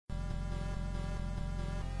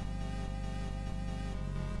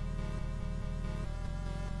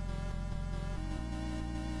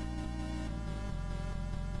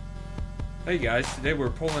Hey guys, today we're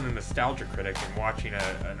pulling a nostalgia critic and watching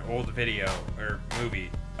an old video or movie.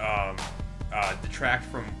 Detract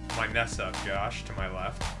from my mess up, Josh, to my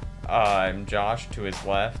left. I'm Josh, to his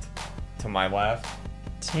left. To my left.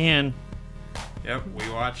 Tan. Yep, we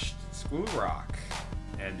watched School of Rock,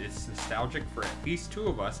 and it's nostalgic for at least two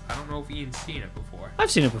of us. I don't know if Ian's seen it before. I've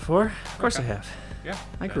seen it before. Of course Okay. I have. Yeah,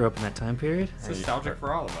 I grew up in that time period. It's nostalgic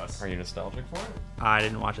for all of us. Are you nostalgic for it? I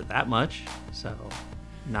didn't watch it that much, so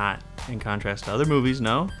not in contrast to other movies,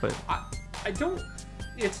 no. But I don't.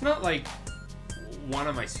 It's not like one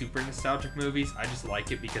of my super nostalgic movies. I just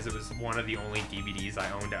like it because it was one of the only DVDs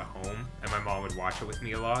I owned at home, and my mom would watch it with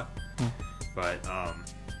me a lot. But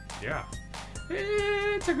yeah,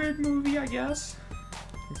 it's a good movie, I guess.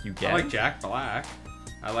 You I get like it? Jack Black.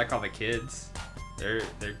 I like all the kids.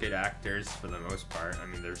 They're good actors for the most part. I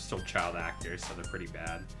mean, they're still child actors, so they're pretty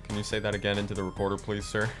bad. Can you say that again into the recorder, please,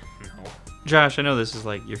 sir? No. Josh, I know this is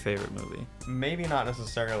like your favorite movie. Maybe not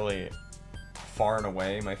necessarily far and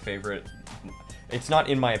away my favorite. It's not,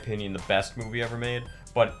 in my opinion, the best movie ever made,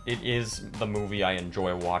 but it is the movie I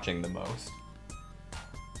enjoy watching the most.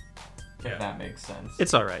 Yeah. If that makes sense.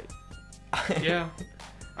 It's all right. Yeah,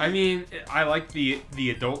 I mean, I like the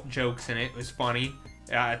adult jokes in it. It was funny.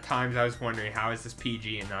 At times, I was wondering how is this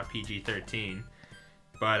PG and not PG-13.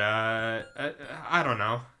 But I don't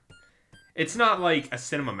know. It's not like a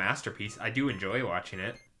cinema masterpiece. I do enjoy watching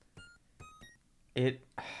it.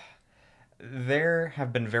 There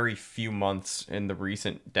have been very few months in the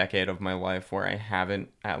recent decade of my life where I haven't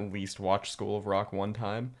at least watched School of Rock one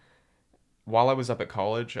time. While I was up at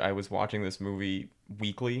college, I was watching this movie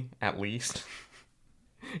weekly, at least.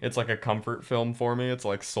 It's like a comfort film for me. It's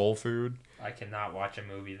like soul food. I cannot watch a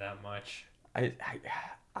movie that much. I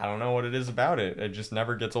don't know what it is about it. It just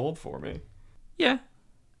never gets old for me. Yeah.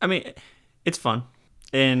 I mean, it's fun.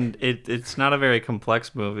 And it's not a very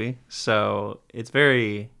complex movie, so it's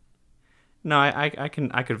very... No, I could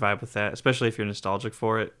vibe with that, especially if you're nostalgic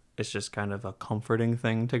for it. It's just kind of a comforting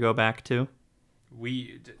thing to go back to.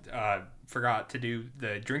 We forgot to do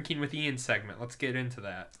the Drinking with Ian segment. Let's get into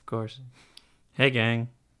that. Of course. Hey, gang.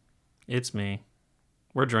 It's me.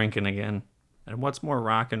 We're drinking again. And what's more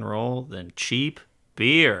rock and roll than cheap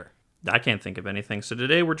beer? I can't think of anything. So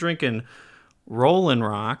today we're drinking Rollin'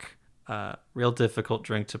 Rock. Real difficult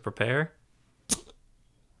drink to prepare.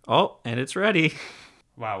 Oh, and it's ready.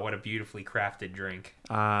 Wow, what a beautifully crafted drink.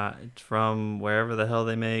 It's from wherever the hell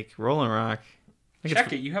they make Rollin' Rock.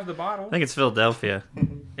 Check it. You have the bottle. I think it's Philadelphia.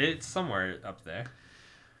 It's somewhere up there.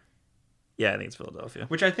 Yeah, I think it's Philadelphia.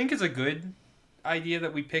 Which I think is a good idea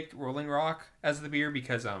that we picked Rolling Rock as the beer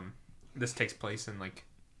because this takes place in like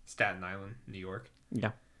Staten Island, New York.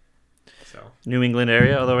 Yeah. So New England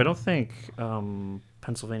area, although I don't think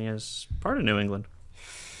Pennsylvania is part of New England.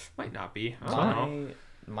 might not be. I don't know.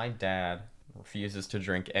 My dad refuses to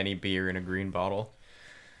drink any beer in a green bottle.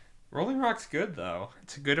 Rolling Rock's good though.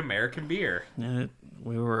 It's a good American beer.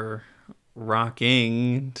 We were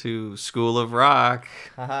rocking to School of Rock.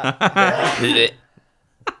 That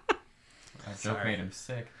joke Sorry. made him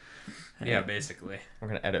sick. Yeah, basically. I'm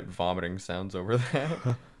gonna edit vomiting sounds over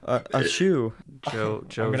that. A shoe. I'm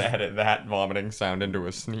Joe's gonna edit that vomiting sound into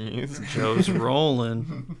a sneeze. Joe's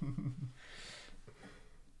rolling.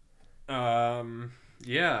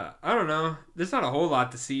 Yeah, I don't know. There's not a whole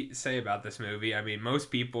lot to say about this movie. I mean, most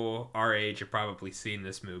people our age have probably seen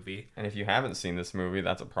this movie. And if you haven't seen this movie,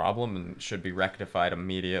 that's a problem and should be rectified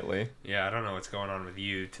immediately. Yeah, I don't know what's going on with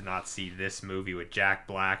you to not see this movie with Jack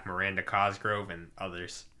Black, Miranda Cosgrove, and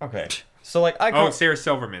others. Okay. So like Sarah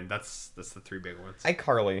Silverman. That's the three big ones.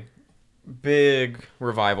 iCarly, big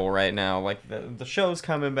revival right now. Like the show's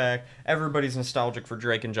coming back. Everybody's nostalgic for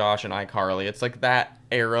Drake and Josh and iCarly. It's like that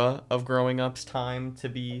era of growing up's time to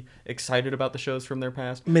be excited about the shows from their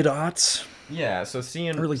past. Mid-aughts. Yeah, so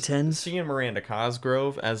Early tens. seeing Miranda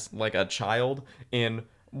Cosgrove as like a child in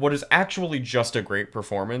what is actually just a great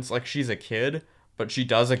performance. Like she's a kid, but she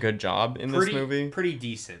does a good job in this movie. Pretty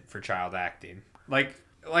decent for child acting. Like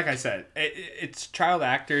I said, it's child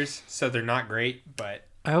actors, so they're not great, but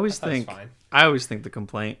I always thought it was think fine. the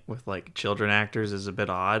complaint with like children actors is a bit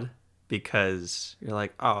odd because you're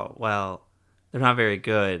like, oh well, they're not very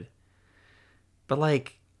good, but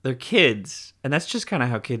like they're kids, and that's just kind of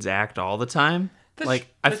how kids act all the time. I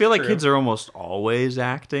that's feel like true. kids are almost always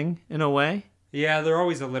acting in a way. Yeah, they're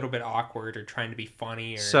always a little bit awkward or trying to be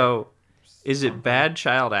funny. Or So, is it something. bad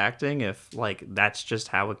child acting if like that's just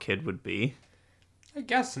how a kid would be? I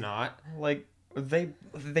guess not. Like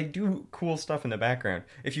they do cool stuff in the background.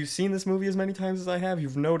 If you've seen this movie as many times as I have,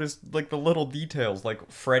 you've noticed like the little details, like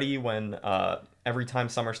Freddy when every time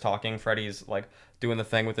Summer's talking, Freddy's like doing the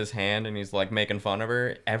thing with his hand and he's like making fun of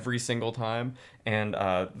her every single time, and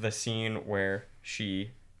the scene where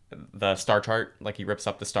the star chart, like he rips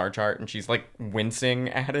up the star chart and she's like wincing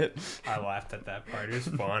at it. I laughed at that part. It was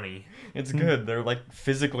funny. It's good. They're like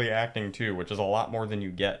physically acting too, which is a lot more than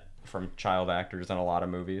you get from child actors in a lot of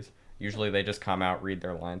movies. Usually they just come out, read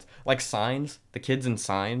their lines. Like Signs, the kids in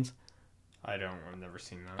Signs. I've never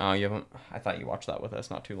seen that. Oh, you haven't? I thought you watched that with us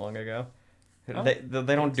not too long ago. Oh,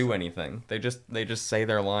 They don't do anything. They just say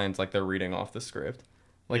their lines like they're reading off the script.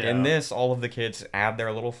 Like in Yeah. this, all of the kids add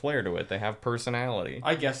their little flair to it. They have personality.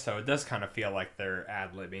 I guess so. It does kind of feel like they're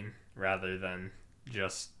ad-libbing rather than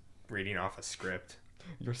just reading off a script.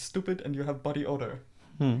 You're stupid and you have body odor.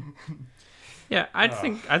 Yeah, I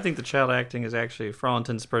think the child acting is actually, for all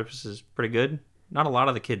intents and purposes, pretty good. Not a lot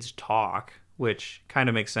of the kids talk, which kind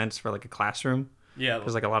of makes sense for like a classroom, Yeah,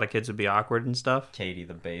 because like a lot of kids would be awkward and stuff. Katie,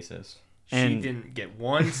 the bassist. she and- didn't get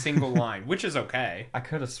one single line, which is okay. I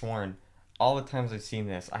could have sworn all the times I've seen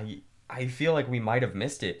this, I feel like we might have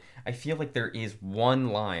missed it. I feel like there is one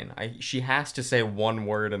line. She has to say one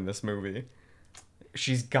word in this movie.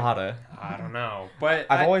 She's gotta. I don't know, but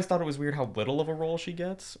I've always thought it was weird how little of a role she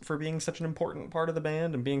gets for being such an important part of the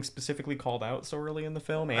band and being specifically called out so early in the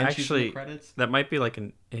film. And she's in the Actually, credits. that might be like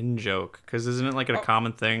an in joke, because isn't it like a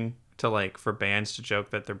common thing to like for bands to joke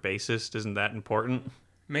that their bassist isn't that important?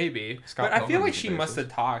 maybe. Scott But I feel Pilgrim like is she the must bassist.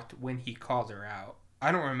 have talked when he called her out.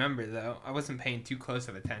 I don't remember though. I wasn't paying too close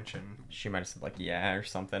of attention. She might have said like yeah or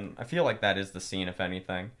something. I feel like that is the scene, if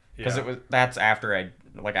anything, because Yeah. that's after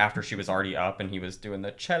after she was already up and he was doing the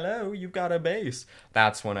cello. You've got a bass.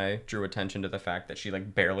 That's when I drew attention to the fact that she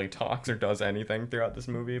like barely talks or does anything throughout this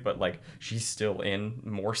movie, but like she's still in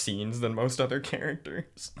more scenes than most other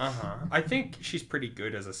characters. I think she's pretty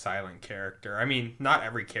good as a silent character. I mean, not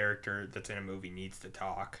every character that's in a movie needs to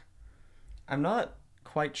talk. I'm not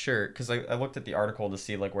quite sure because I looked at the article to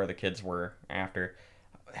see like where the kids were after.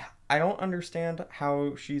 I don't understand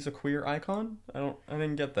how she's a queer icon. I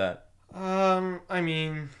didn't get that. I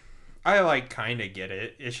mean, I like kind of get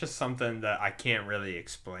it. It's just something that I can't really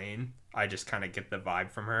explain. I just kind of get the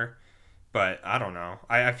vibe from her, but I don't know.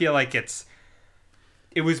 I feel like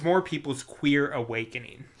it was more people's queer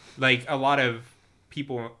awakening. Like a lot of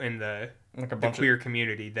people in the Like a the bunch queer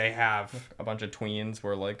community, they have a bunch of tweens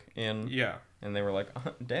were like in, yeah. and they were like,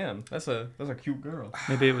 "Damn, that's a cute girl."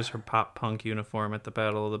 Maybe it was her pop punk uniform at the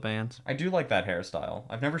Battle of the Bands. I do like that hairstyle.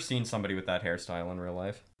 I've never seen somebody with that hairstyle in real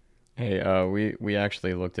life. Hey, we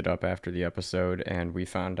actually looked it up after the episode, and we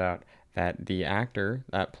found out that the actor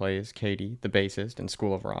that plays Katie, the bassist in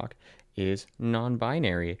School of Rock, is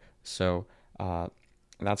non-binary. So,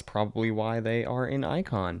 that's probably why they are an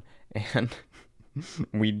icon. And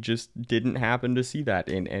we just didn't happen to see that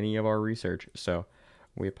in any of our research. So,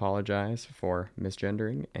 we apologize for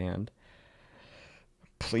misgendering, and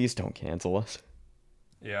please don't cancel us.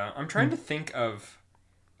 Yeah, I'm trying to think of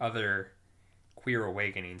other queer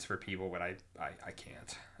awakenings for people, but I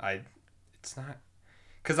can't. It's not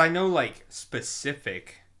because I know like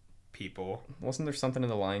specific people Wasn't there something in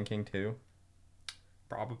The Lion King too?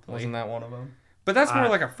 probably, Wasn't that one of them? but that's more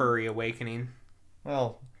like a furry awakening.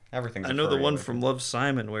 Well, everything's. I a know the furry one awakening. from Love,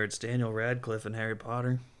 Simon, where it's Daniel Radcliffe and Harry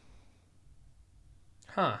Potter.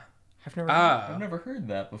 Huh? I've never heard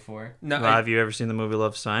that before. No, Have you ever seen the movie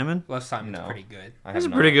Love, Simon? Love Simon's No. pretty good. I It's a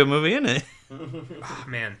have pretty not. good movie, isn't it? Oh,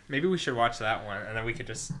 man, maybe we should watch that one, and then we could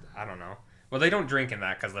just I don't know. Well, they don't drink in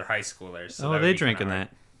that because they're high schoolers. So Oh, that would they be drink in kinda that.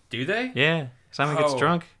 hard. Do they? Yeah, Simon gets Oh.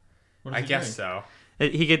 drunk. I guess so.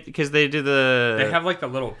 Because they do the. They have like the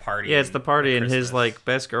little party. Yeah, it's the party, at and his Christmas. like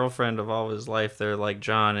best girlfriend of all his life. They're like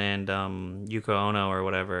John and Yuko Ono or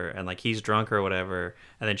whatever, and like he's drunk or whatever,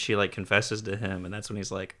 and then she like confesses to him, and that's when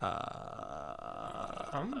he's like,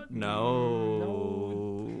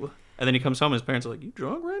 no. And then he comes home, and his parents are like, "You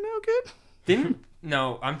drunk right now, kid?" Didn't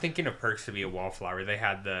no, I'm thinking of Perks to Be a Wallflower. They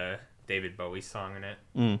had the David Bowie song in it,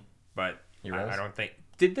 but Heroes? I don't think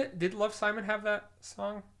did Love Simon have that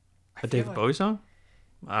song? I A feel David like- Bowie song?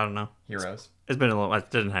 I don't know. Heroes. It's been a little.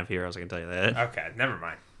 It didn't have heroes. I can tell you that. Okay, never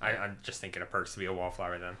mind. I'm just thinking of Perks to Be a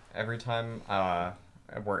Wallflower then. Every time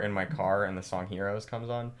we're in my car and the song Heroes comes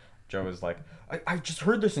on, Joe is like, I just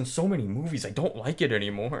heard this in so many movies. I don't like it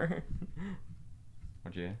anymore.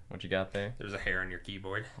 What you got there? There's a hair on your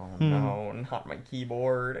keyboard. Oh no, not my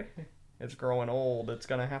keyboard. It's growing old. It's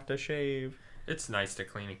gonna have to shave. It's nice to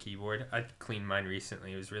clean a keyboard. I cleaned mine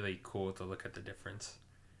recently. It was really cool to look at the difference.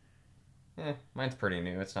 Mine's pretty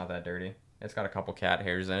new. It's not that dirty. It's got a couple cat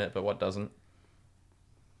hairs in it, but what doesn't?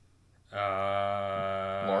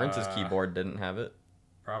 Lawrence's keyboard didn't have it.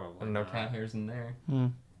 Probably. And no not. cat hairs in there.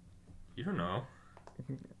 You don't know.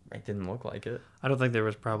 It didn't look like it. I don't think there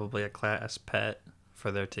was probably a class pet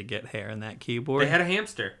for there to get hair in that keyboard. They had a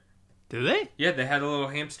hamster. Do they? Yeah, they had a little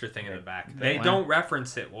hamster thing in the back. They Wow. don't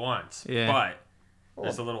reference it once, Yeah. but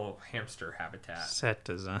there's a little hamster habitat. Set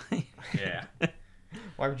design. Yeah.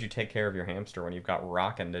 Why would you take care of your hamster when you've got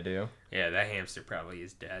rocking to do? Yeah, that hamster probably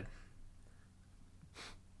is dead.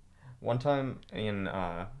 One time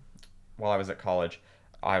while I was at college,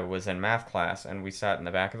 I was in math class and we sat in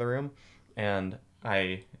the back of the room, and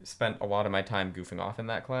I spent a lot of my time goofing off in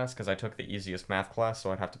that class because I took the easiest math class,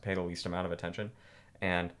 so I'd have to pay the least amount of attention.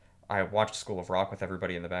 And I watched School of Rock with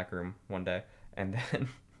everybody in the back room one day, and then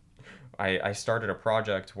I started a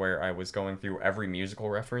project where I was going through every musical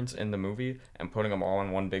reference in the movie and putting them all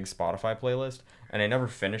in one big Spotify playlist, and I never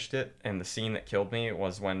finished it, and the scene that killed me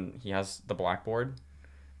was when he has the blackboard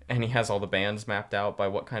and he has all the bands mapped out by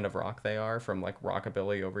what kind of rock they are, from like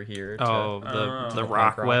rockabilly over here to The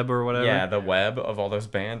rock rock. web or whatever. yeah, the web of all those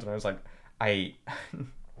bands. And I was like,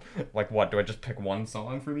 like, what, do I just pick one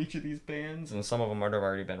song from each of these bands? And some of them might have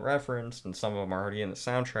already been referenced, and some of them are already in the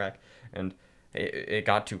soundtrack, and it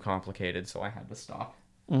got too complicated, so I had to stop.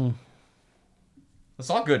 It's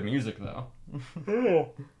all good music, though.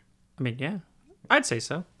 I mean, yeah, I'd say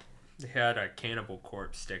so. They had a Cannibal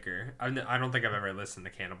Corpse sticker. I don't think I've ever listened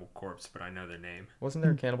to Cannibal Corpse, but I know their name. Wasn't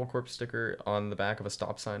there a Cannibal Corpse sticker on the back of a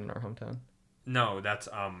stop sign in our hometown? No, that's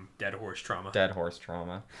Dead Horse Trauma. Dead Horse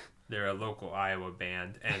Trauma. They're a local Iowa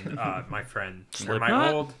band, and my friend, or Slipknot?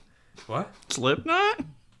 my old, what? Slipknot?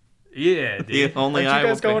 Yeah, dude. The only Aren't you Iowa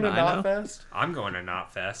guys going to band I know. Knotfest? I'm going to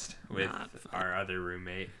Knotfest with Knotfest. our other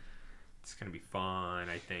roommate. It's gonna be fun,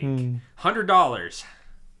 I think. $100,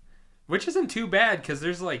 which isn't too bad because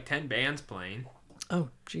there's like 10 bands playing. Oh,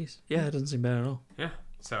 jeez. Yeah, it doesn't seem bad at all. Yeah,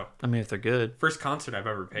 so I mean, if they're good. first concert I've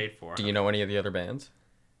ever paid for. Do you know any of the other bands?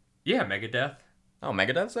 Yeah, Megadeth. Oh,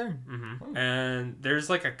 Megadeth's there? And there's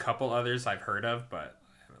like a couple others I've heard of, but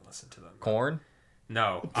I haven't listened to them. Korn?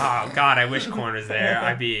 No. Oh God, I wish Korn was there.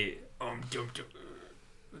 I'd be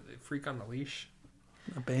Freak on the Leash.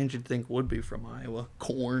 A band you'd think would be from Iowa.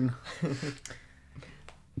 Corn.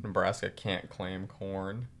 Nebraska can't claim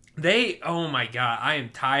Korn. Oh my God, I am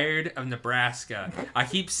tired of Nebraska. I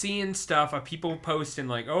keep seeing stuff of people posting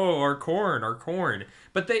like, "Oh, our corn,"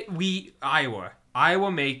 but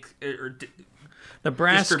Iowa make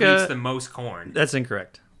Nebraska. distributes the most corn. That's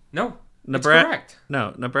incorrect. No, it's Nebra- correct.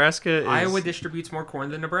 No, Nebraska is. Iowa distributes more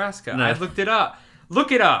corn than Nebraska. No. I looked it up.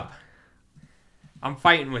 Look it up. I'm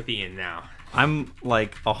fighting with Ian now. I'm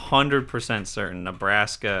like 100% certain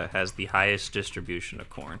Nebraska has the highest distribution of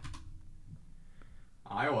corn.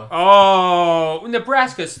 Iowa. Oh,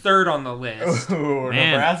 Nebraska's third on the list. Ooh,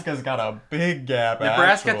 Man. Nebraska's got a big gap.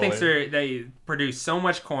 Nebraska actually. thinks they produce so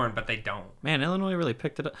much corn, but they don't. Man, Illinois really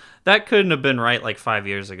picked it up. That couldn't have been right like 5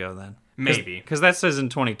 years ago then. Maybe. Because that says in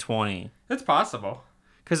 2020. It's possible.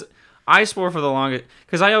 Because I swore for the longest.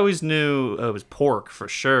 Because I always knew it was pork for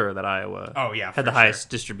sure that Iowa Oh yeah, had the for highest sure.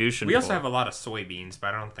 distribution. We also for. have a lot of soybeans,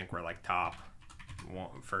 but I don't think we're like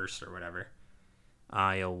first or whatever.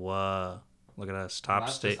 Iowa. Look at us, top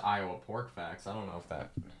That's state. just Iowa pork facts. I don't know if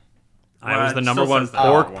that. Iowa's Well, the it number still one says the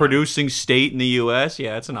top pork producing state in the U.S.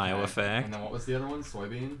 Yeah, it's an Iowa And fact. then what was the other one?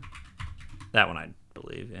 Soybean. That one I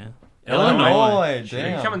believe. Yeah. Illinois.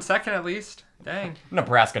 Damn. You're coming second at least. Dang.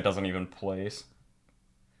 Nebraska doesn't even place.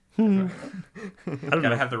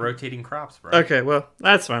 Gotta have the rotating crops, bro. Okay, well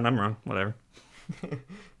that's fine. I'm wrong. Whatever.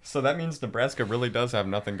 So that means Nebraska really does have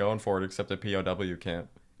nothing going for it except a POW camp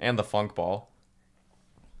and the funk ball.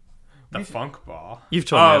 The funk ball. You've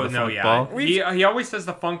told me Oh about the no, funk yeah. ball. He always says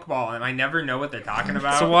the funk ball, and I never know what they're talking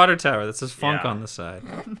about. It's a water tower that says funk Yeah. on the side.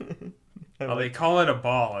 Well, they call it a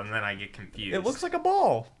ball, and then I get confused. It looks like a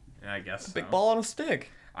ball. I guess so. Big ball on a stick.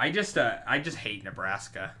 I just hate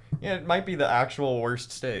Nebraska. Yeah, it might be the actual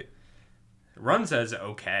worst state. Runza's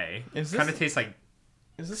okay. Is Kind this- of tastes like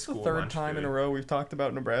Is this the School third lunch time in food. a row we've talked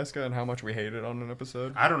about Nebraska and how much we hate it on an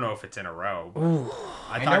episode? I don't know if it's in a row. But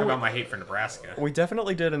I know talk about my hate for Nebraska. We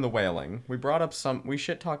definitely did in the whaling. We brought up we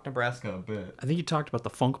shit talked Nebraska a bit. I think you talked about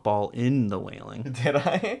the funk ball in the whaling. Did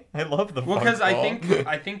I? I love the Well, funk because ball.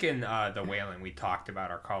 I think in the whaling we talked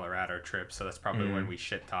about our Colorado trip, so that's probably when we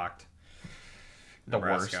shit talked the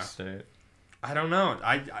Nebraska. worst state. I don't know.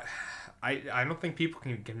 I don't think people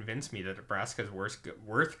can convince me that Nebraska is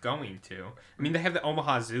worth going to. I mean, they have the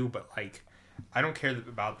Omaha Zoo, but like, I don't care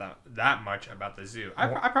about that much about the zoo.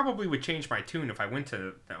 I probably would change my tune if I went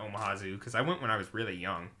to the Omaha Zoo because I went when I was really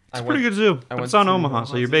young. It's a pretty good zoo. But went it's on to Omaha, so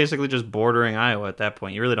Omaha you're Zoo. basically just bordering Iowa at that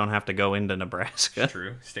point. You really don't have to go into Nebraska.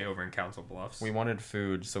 True. Stay over in Council Bluffs. We wanted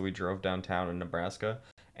food, so we drove downtown in Nebraska,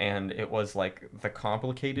 and it was like the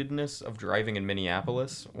complicatedness of driving in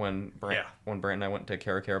Minneapolis when Brant and I went to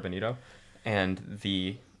Cara Cara Bonito, and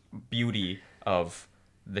the beauty of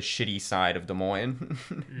the shitty side of Des Moines.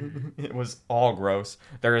 It was all gross.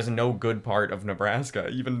 There is no good part of Nebraska.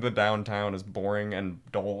 Even the downtown is boring and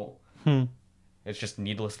dull. It's just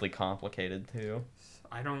needlessly complicated too.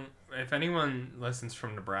 I don't. If anyone listens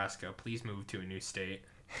from Nebraska, please move to a new state.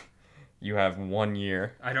 You have 1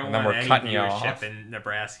 year. I don't and then want we're any cutting you viewership off. in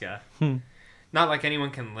Nebraska. Not like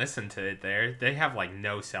anyone can listen to it there. They have like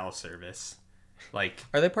no cell service. Like,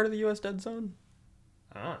 Are they part of the U.S. Dead Zone?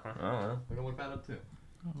 I don't know. I don't know. We can look that up too.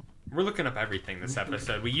 We're looking up everything this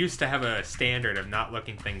episode. We used to have a standard of not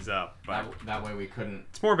looking things up, but That way we couldn't.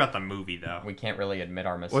 it's more about the movie though. We can't really admit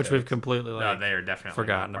our mistakes. Which we've completely No, they are definitely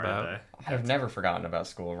forgotten not part of about. I've never forgotten about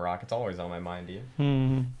School of Rock. It's always on my mind,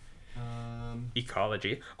 Ian. the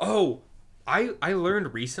ecology. Oh, I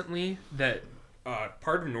learned recently that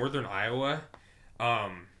part of northern Iowa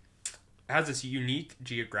has this unique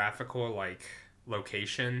geographical like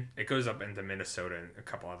location. It goes up into Minnesota and a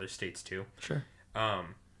couple other states too. Sure.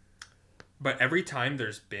 But every time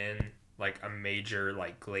there's been like a major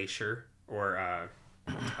like glacier or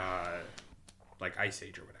like ice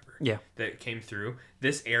age or whatever Yeah. that came through,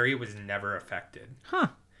 this area was never affected. Huh.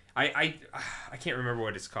 I can't remember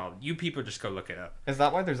what it's called. You people just go look it up. Is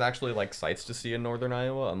that why there's actually like sights to see in northern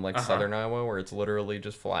Iowa, unlike southern Iowa, where it's literally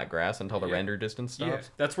just flat grass until the render distance stops? Yeah,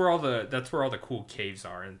 that's where all the cool caves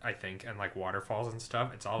are, and I think, and like waterfalls and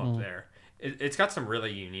stuff. It's all up there. It's got some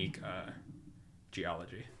really unique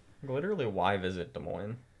geology. Literally, why visit Des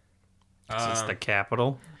Moines? It's the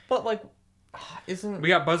capital. But like, isn't We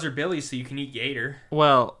got Buzzard Billy, so you can eat gator.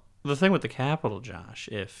 Well, the thing with the capital, Josh,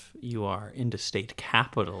 if you are into state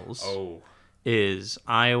capitals, Oh, is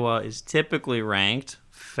Iowa is typically ranked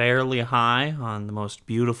fairly high on the most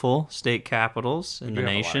beautiful state capitals in the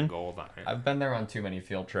nation. Gold on it. I've been there on too many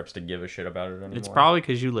field trips to give a shit about it anymore. It's probably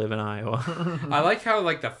because you live in Iowa. I like how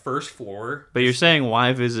like the first floor. But you're saying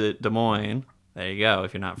why visit Des Moines? There you go.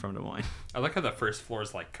 If you're not from Des Moines, I like how the first floor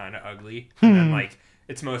is like kind of ugly, and then like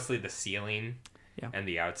it's mostly the ceiling and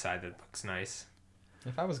the outside that looks nice.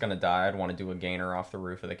 If I was gonna die, I'd want to do a gainer off the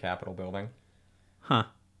roof of the Capitol building. huh?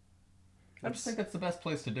 I just think that's the best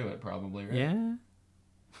place to do it, probably. Right? Yeah.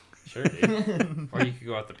 Sure, dude. Or you could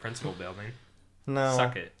go out the principal building. No,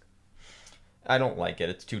 Suck it. I don't like it.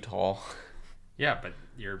 It's too tall. Yeah, but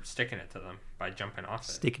you're sticking it to them by jumping off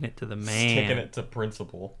it. Sticking it to the man. Sticking it to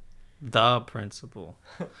principal. The principal.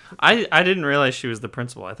 I didn't realize she was the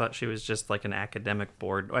principal. I thought she was just like an academic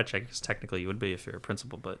board, which I guess technically you would be if you're a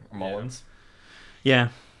principal, but Mullins. yeah.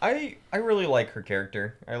 I really like her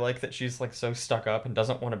character. I like that she's like so stuck up and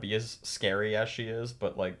doesn't want to be as scary as she is,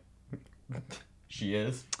 but like she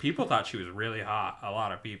is. People thought she was really hot. A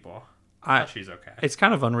lot of people. I Thought she's okay. It's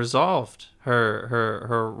kind of unresolved.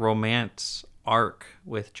 Her romance arc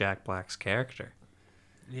with Jack Black's character.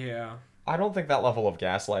 Yeah. I don't think that level of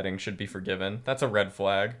gaslighting should be forgiven. That's a red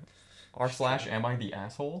flag. /am I the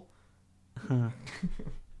asshole?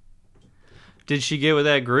 Did she get with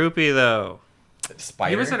that groupie though? Spider.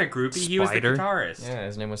 He wasn't a groupie. He was the Spider? guitarist. Yeah,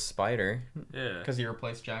 his name was Spider. Yeah. Because he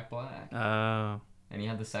replaced Jack Black. Oh. And he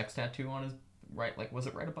had the sex tattoo on his right, like, was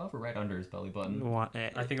it right above or right under his belly button? I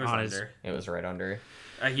think it was on under. It was right under.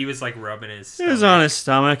 He was like rubbing his. It was on his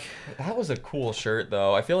stomach. That was a cool shirt,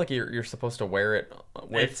 though. I feel like you're supposed to wear it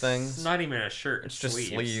with It's things. not even a shirt. It's just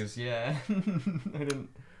sleeves, yeah. I didn't.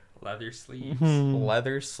 Leather sleeves.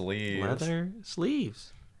 Leather sleeves. Leather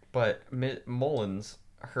sleeves. But Mullins,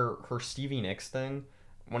 her Stevie Nicks thing,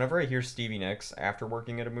 whenever I hear Stevie Nicks after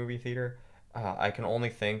working at a movie theater, I can only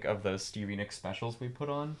think of those Stevie Nicks specials we put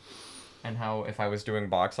on. And how if I was doing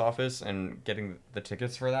box office and getting the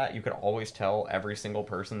tickets for that, you could always tell every single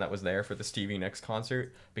person that was there for the Stevie Nicks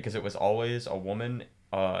concert because it was always a woman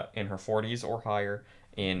in her 40s or higher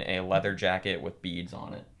in a leather jacket with beads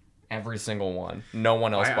on it. Every single one. No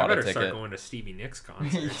one else I bought a better ticket. start going to Stevie Nicks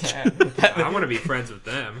concerts. Yeah. I want to be friends with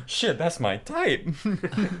them. Shit, that's my type.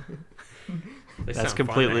 They That's sound fun to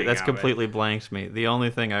completely hang that's out with. completely blanked me. The only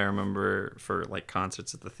thing I remember for like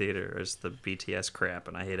concerts at the theater is the BTS crap,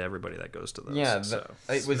 and I hate everybody that goes to those. Yeah, so.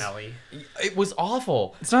 it was Smelly. It was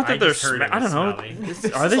awful. It's not that I they're just heard it I was don't know.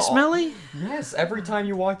 smelly. Are they It's all- smelly? Yes, every time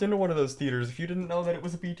you walked into one of those theaters, if you didn't know that it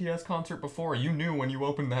was a BTS concert before, you knew when you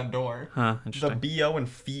opened that door. Huh, The interesting. BO and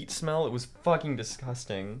feet smell, it was fucking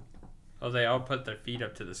disgusting. Oh, they all put their feet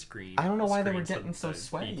up to the screen. I don't know why they screen were getting so the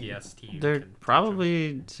sweaty. BTS team They're can touch 'em.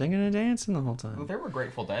 probably singing and dancing the whole Well, time. there were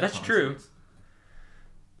Grateful Dead. That's true. concerts.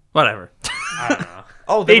 Whatever. I don't know.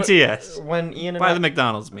 Oh, there BTS. when Ian and Buy I, the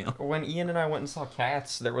McDonald's meal. when Ian and I went and saw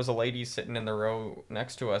Cats, there was a lady sitting in the row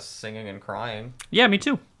next to us singing and crying. Yeah, me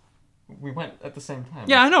too. We went at the same time.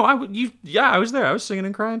 Yeah, I know. I was there. I was singing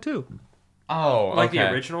and crying too. Oh, Like okay.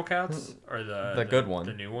 the original Cats or the good one.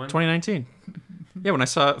 the new one. 2019. Yeah, when I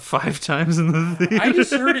saw it 5 times in the theater. I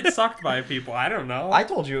just heard it sucked by people. I don't know. I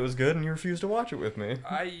told you it was good, and you refused to watch it with me.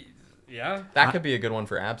 Yeah. That could be a good one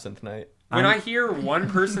for Absinthe Night. When I hear one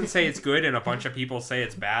person say it's good and a bunch of people say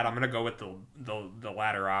it's bad, I'm gonna go with the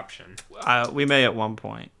latter option. We may at one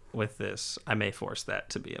point with this. I may force that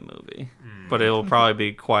to be a movie, but it'll probably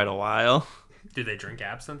be quite a while. Do they drink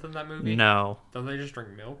absinthe in that movie? No. Don't they just drink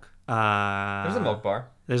milk? There's a milk bar.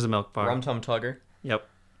 There's a milk bar. Rum Tum Tugger. Yep.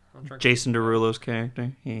 I'll drink Jason Derulo's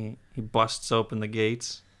character. He busts open the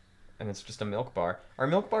gates. And it's just a milk bar. Are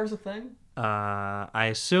milk bars a thing? I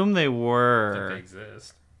assume they I think were. they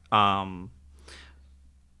exist.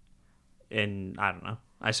 And I don't know.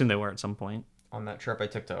 I assume they were at some point. On that trip I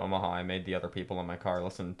took to Omaha, I made the other people in my car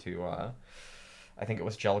listen to, I think it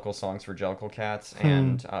was Jellicle Songs for Jellicle Cats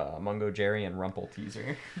and Mungo Jerry and Rumple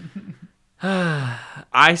Teaser.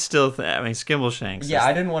 I still I mean, Skimbleshanks. Yeah,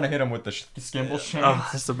 I didn't want to hit them with the Skimble Oh,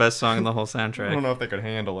 Shanks. that's the best song in the whole I don't soundtrack. know if they could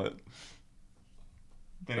handle it.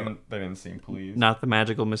 They didn't seem pleased. Not the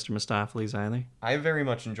magical Mr. Mistopheles either. I very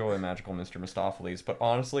much enjoy Magical Mr. Mistopheles, but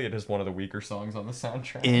honestly, it is one of the weaker songs on the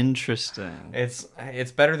soundtrack. Interesting. It's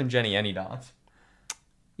better than Jenny Anydots.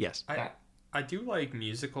 Yes. I do like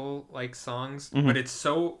musical like songs, Mm-hmm. but it's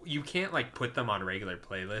so you can't like put them on regular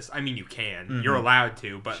playlists. I mean, you can. You're allowed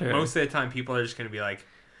to, but Sure. most of the time people are just gonna be like,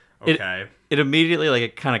 It- okay. It immediately like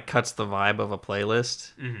it kind of cuts the vibe of a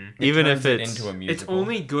playlist. Mm-hmm. Even Turns if it it's into a musical. It's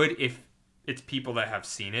only good if it's people that have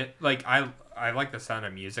seen it. Like I like The Sound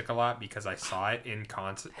of Music a lot because I saw it in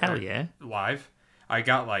concert. Hell yeah. Live. I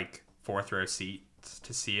got like 4th row seats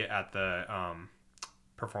to see it at the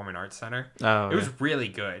Performing Arts Center. Oh, It was really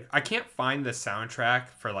good. I can't find the soundtrack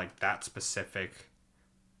for like that specific,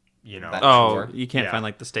 That- Oh, Sure. you can't Yeah. find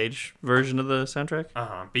like the stage version of the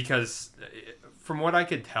soundtrack? Because from what I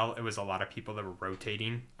could tell, it was a lot of people that were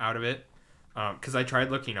rotating out of it. Because I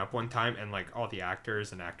tried looking up one time and like all the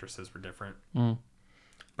actors and actresses were different.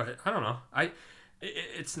 But I don't know.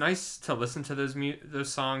 It's nice to listen to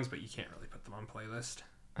those songs, but you can't really put them on playlist.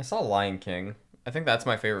 I saw Lion King. I think that's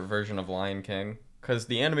my favorite version of Lion King because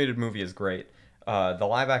the animated movie is great. The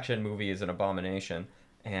live action movie is an abomination,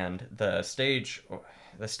 and the stage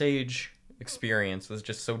experience was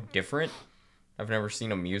just so different. I've never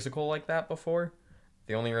seen a musical like that before.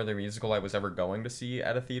 The only other musical I was ever going to see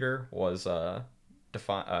at a theater was not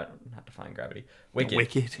Defying Gravity, Wicked.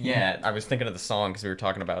 Wicked. Yeah, I was thinking of the song because we were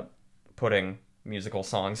talking about putting musical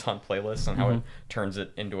songs on playlists and how it turns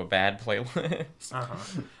it into a bad playlist.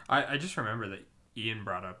 I just remember that Ian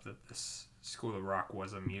brought up that this School of Rock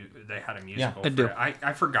was they had a musical. I do.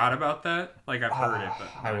 I forgot about that. Like I've heard it, but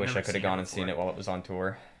I wish never I could have gone and seen it while it was on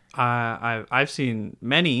tour. I've seen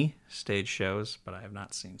many stage shows, but I have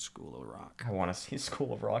not seen School of Rock. I want to see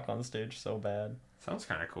School of Rock on stage so bad. Sounds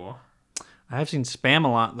kind of cool. I have seen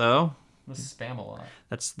Spam-A-Lot though. This is Spam-A-Lot.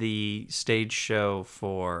 That's the stage show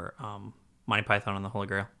for Monty Python and the Holy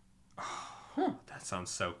Grail. That sounds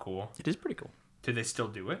so cool. It is pretty cool. Do they still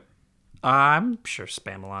do it? I'm sure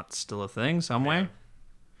Spam-A-Lot's still a thing somewhere.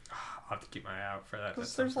 I'll have to keep my eye out for that. That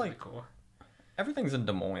There's sounds really like- cool. Everything's in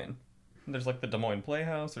Des Moines. There's like the Des Moines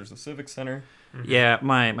Playhouse. There's the Civic Center. Yeah,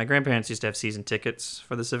 my grandparents used to have season tickets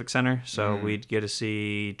for the Civic Center, so we'd get to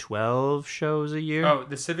see 12 shows a year. Oh,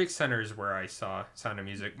 the Civic Center is where I saw Sound of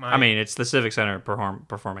Music. I mean, it's the Civic Center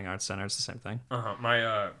Performing Arts Center. It's the same thing.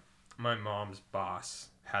 My mom's boss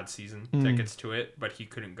had season tickets to it, but he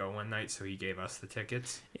couldn't go one night, so he gave us the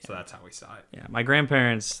tickets. So that's how we saw it. Yeah, my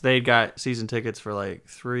grandparents, they'd got season tickets for like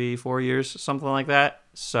 3-4 years, something like that.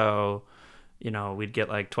 So, we'd get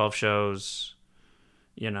like 12 shows,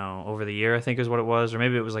 over the year, I think is what it was. Or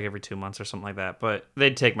maybe it was like every 2 months or something like that. But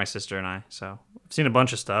they'd take my sister and I. So I've seen a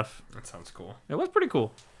bunch of stuff. That sounds cool. It was pretty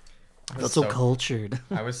cool. I Felt was so cultured.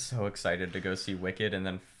 I was so excited to go see Wicked, and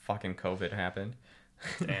then fucking COVID happened.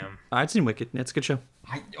 Damn. I'd seen Wicked. Yeah, it's a good show.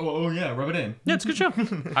 Oh yeah, rub it in. Yeah, it's a good show.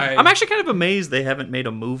 I, I'm actually kind of amazed they haven't made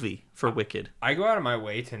a movie for Wicked. I go out of my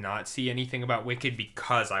way to not see anything about Wicked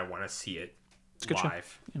because I want to see it a good show.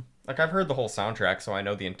 live. Like I've heard the whole soundtrack, so I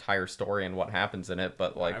know the entire story and what happens in it.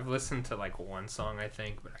 But like, I've listened to like one song, I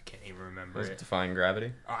think, but I can't even remember was it it. Defying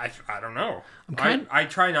Gravity? I don't know. kind- I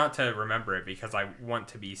try not to remember it because I want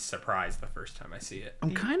to be surprised the first time I see it.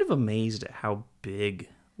 I'm kind of amazed at how big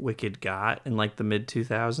Wicked got in like the mid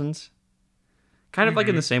 2000s. Kind of like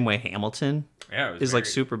in the same way Hamilton Yeah, it was is like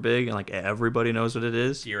very- super big and like everybody knows what it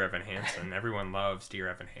is. Dear Evan Hansen. Everyone loves Dear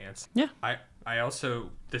Evan Hansen. Yeah. I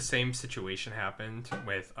also, the same situation happened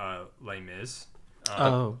with Les Mis.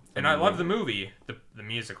 And I love the movie. The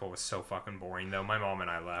musical was so fucking boring, though. My mom and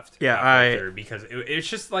I left. Yeah, halfway through because it's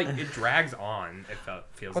just like it drags on.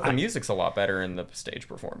 Feels But like the music's a lot better in the stage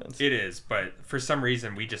performance. it is, but for some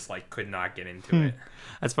reason we just like could not get into it.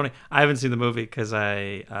 That's funny. I haven't seen the movie because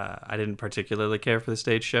I didn't particularly care for the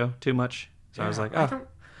stage show too much. So I was like, I oh, don't-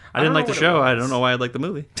 I didn't know like the what it show. I was. don't know why I like the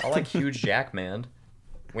movie. I like Huge Jackman.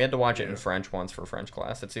 We had to watch it in French once for French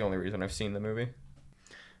class. That's the only reason I've seen the movie.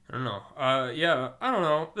 I don't know. Yeah, I don't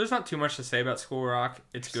know. There's not too much to say about School Rock.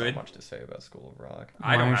 It's So good. much to say about School of Rock. I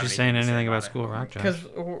Why don't aren't have you saying to say anything about it. School of Rock, Josh? Because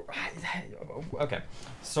okay,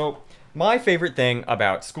 so my favorite thing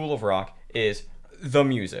about School of Rock is the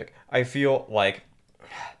music. I feel like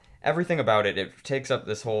everything about it takes up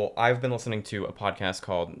this whole. I've been listening to a podcast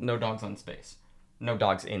called No Dogs on Space. No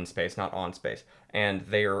Dogs in Space, not on Space. And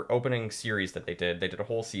their opening series that they did a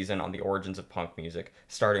whole season on the origins of punk music,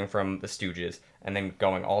 starting from the Stooges and then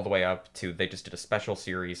going all the way up to, they just did a special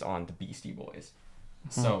series on the Beastie Boys.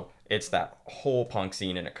 So it's that whole punk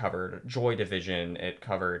scene, and it covered Joy Division, it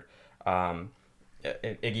covered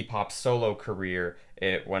Iggy Pop's solo career,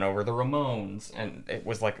 it went over the Ramones, and it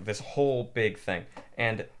was like this whole big thing.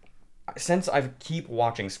 And since I keep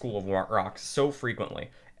watching School of Rock so frequently,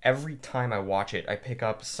 every time I watch it, I pick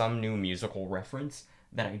up some new musical reference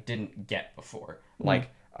that I didn't get before. Like,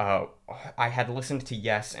 I had listened to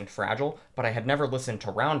Yes and Fragile, but I had never listened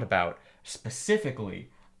to Roundabout specifically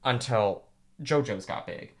until JoJo's got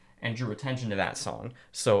big and drew attention to that song.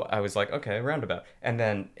 So I was like, okay, Roundabout. And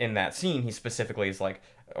then in that scene, he specifically is like,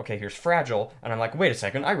 okay, here's Fragile. And I'm like, wait a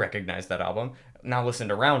second, I recognize that album. Now listen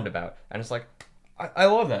to Roundabout. And it's like, I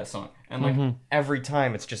love that song. And like every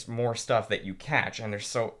time it's just more stuff that you catch. And there's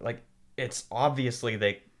so like, it's obviously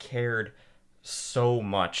they cared so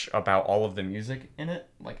much about all of the music in it.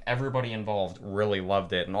 Like everybody involved really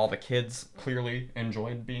loved it. And all the kids clearly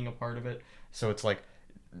enjoyed being a part of it. So it's like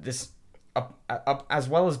this, as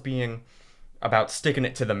well as being about sticking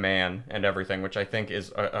it to the man and everything, which I think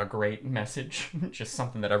is a great message, just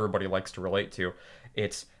something that everybody likes to relate to.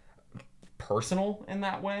 It's personal in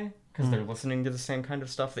that way, because they're listening to the same kind of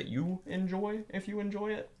stuff that you enjoy if you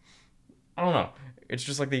enjoy it. I don't know. It's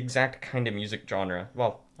just like the exact kind of music genre.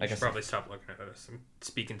 Well, I I should guess probably stop looking at us and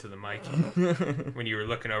speaking to the mic. When you were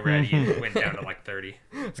looking over at Ian, it went down to like 30.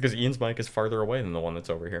 it's because Ian's mic is farther away than the one that's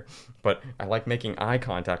over here. But I like making eye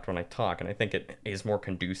contact when I talk, and I think it is more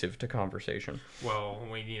conducive to conversation. Well,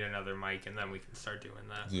 we need another mic, and then we can start doing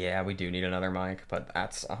that. Yeah, we do need another mic, but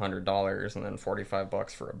that's $100 and then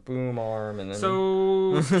 $45 for a boom arm, and then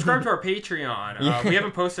So subscribe to our Patreon. We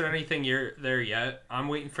haven't posted anything there yet. I'm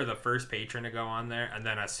waiting for the first patron to go on there, and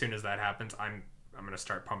then as soon as that happens, I'm gonna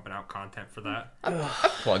start pumping out content for that.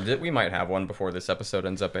 plugged it. We might have one before this episode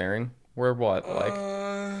ends up airing. We're what,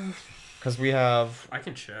 like, because we have I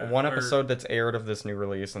can check. one Or- episode that's aired of this new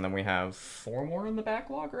release, and then we have 4 more in the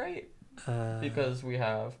backlog, right? Because we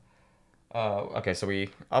have okay, so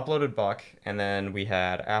we uploaded Buck, and then we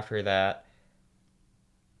had after that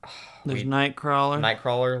There's Nightcrawler.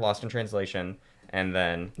 Nightcrawler, Lost in Translation, and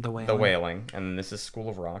then The Wailing. The Wailing, and then this is School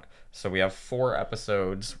of Rock. So we have 4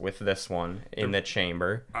 episodes with this one in the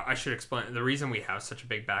chamber. I should explain. The reason we have such a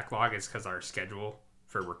big backlog is because our schedule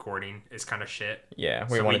for recording is kind of shit. Yeah,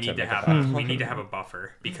 So we wanted need to make it have we need to have a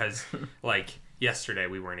buffer because like yesterday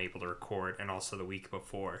we weren't able to record, and also the week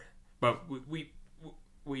before. But we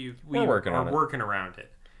We're working on it. working around it.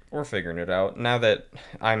 We're figuring it out. Now that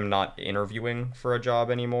I'm not interviewing for a job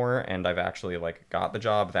anymore, and I've actually like got the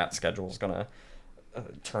job, that schedule's gonna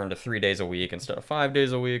turn to 3 days a week instead of 5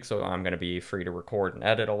 days a week. So I'm gonna be free to record and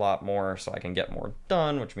edit a lot more, so I can get more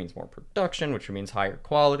done, which means more production, which means higher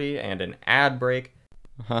quality and an ad break.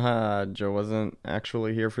 Haha, Joe wasn't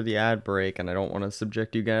actually here for the ad break, and I don't want to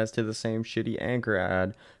subject you guys to the same shitty Anchor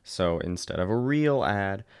ad. So instead of a real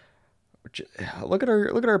ad, look at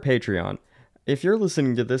our Patreon. If you're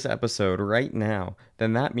listening to this episode right now,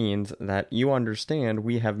 then that means that you understand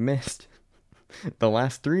we have missed the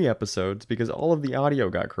last 3 episodes because all of the audio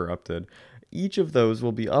got corrupted. Each of those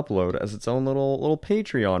will be uploaded as its own little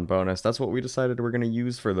Patreon bonus. That's what we decided we're going to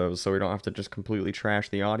use for those, so we don't have to just completely trash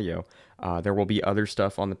the audio. There will be other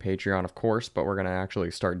stuff on the Patreon, of course, but we're going to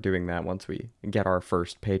actually start doing that once we get our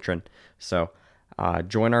first patron. So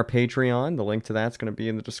join our Patreon. The link to that's going to be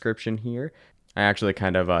in the description here. I actually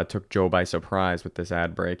kind of took Joe by surprise with this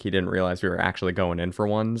ad break. He didn't realize we were actually going in for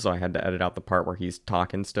one, so I had to edit out the part where he's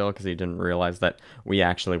talking still because he didn't realize that we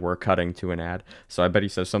actually were cutting to an ad. So I bet he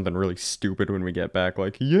says something really stupid when we get back,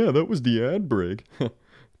 like, yeah, that was the ad break.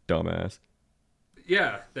 Dumbass.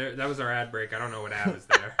 Yeah, that was our ad break. I don't know what ad was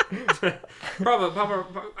there.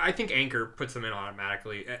 probably, I think Anchor puts them in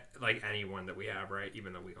automatically, like any one that we have, right?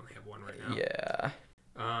 Even though we only have one right now. Yeah.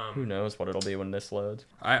 Who knows what it'll be when this loads.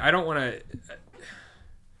 I don't want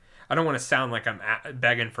to sound like I'm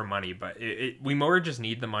begging for money, but we more just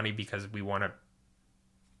need the money because we want to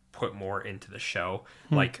put more into the show.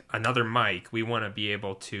 Like another mic, we want to be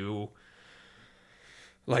able to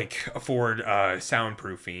like afford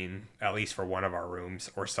soundproofing at least for one of our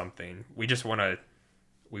rooms or something. We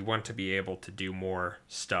want to be able to do more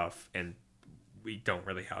stuff, and we don't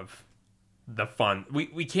really have the fun.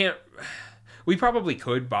 We can't. We probably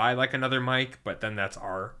could buy like another mic, but then that's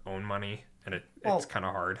our own money, and it's kind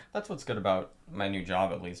of hard. That's what's good about my new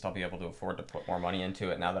job, at least. I'll be able to afford to put more money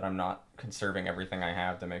into it now that I'm not conserving everything I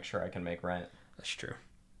have to make sure I can make rent. That's true.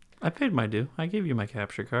 I paid my due. I gave you my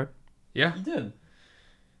capture card. Yeah. You did.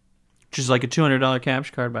 Which is like a $200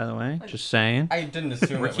 capture card, by the way. Just saying. I didn't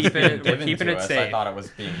assume it was keeping being it- we're given keeping to it us. safe. I thought it was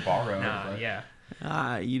being borrowed. Nah, but- yeah.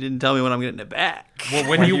 You didn't tell me when I'm getting it back. Well,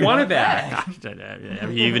 when you want it back.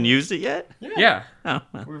 Have you even used it yet? Yeah. Oh,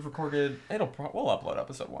 well. We've recorded. We'll upload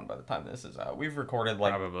episode 1 by the time this is out. We've recorded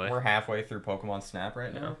like Probably. we're halfway through Pokemon Snap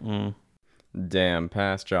right now. Damn,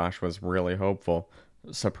 past Josh was really hopeful.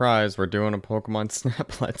 Surprise, we're doing a Pokemon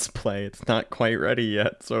Snap Let's Play. It's not quite ready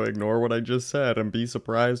yet, so ignore what I just said and be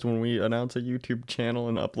surprised when we announce a YouTube channel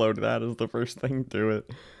and upload that as the first thing to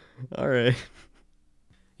it. Alright.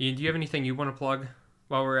 Ian, do you have anything you want to plug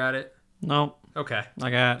while we're at it? Nope. Okay. I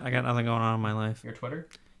got nothing going on in my life. Your Twitter?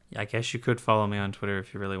 I guess you could follow me on Twitter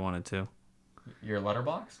if you really wanted to. Your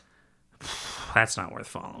Letterboxd? That's not worth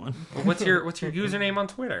following. Well, what's your username on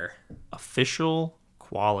Twitter? Official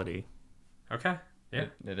quality. Okay. Yeah.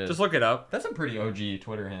 It is. Just look it up. That's a pretty OG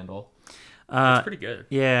Twitter handle. It's pretty good.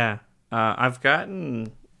 Yeah. I've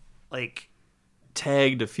gotten like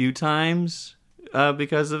tagged a few times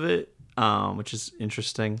because of it, which is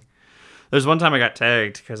interesting. There's one time I got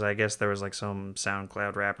tagged because I guess there was like some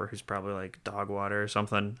SoundCloud rapper who's probably like Dogwater or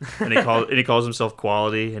something, and he calls himself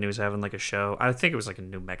Quality, and he was having like a show. I think it was like in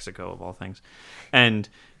New Mexico of all things, and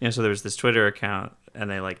so there was this Twitter account, and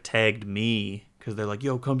they like tagged me because they're like,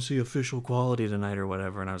 "Yo, come see Official Quality tonight" or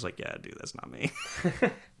whatever, and I was like, "Yeah, dude, that's not me."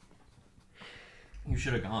 You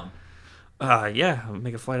should have gone. Yeah, I'll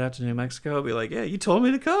make a flight out to New Mexico. Be like, "Yeah, you told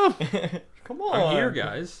me to come." Come on. I'm here,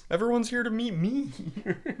 guys. Everyone's here to meet me.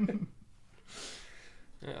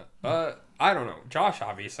 Yeah. I don't know. Josh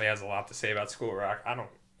obviously has a lot to say about School Rock. I don't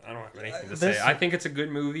have anything to say. This- I think it's a good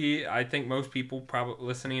movie. I think most people probably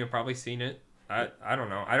listening have probably seen it. I don't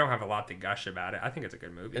know. I don't have a lot to gush about it. I think it's a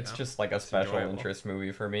good movie. It's though. just like a special enjoyable. interest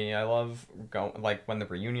movie for me. I love going, like when the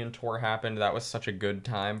reunion tour happened. That was such a good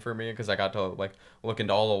time for me because I got to like look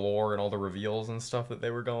into all the lore and all the reveals and stuff that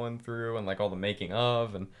they were going through and like all the making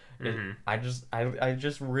of and I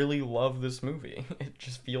just really love this movie. It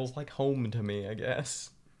just feels like home to me, I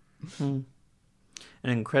guess. An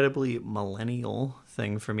incredibly millennial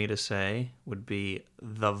thing for me to say would be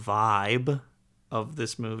the vibe of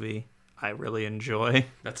this movie. I really enjoy.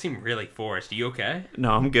 That seemed really forced. Are you okay?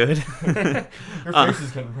 No, I'm good. Your face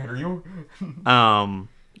is getting red. Are you?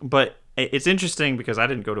 But it's interesting because I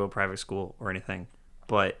didn't go to a private school or anything,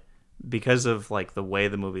 but because of like the way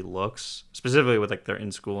the movie looks, specifically with like their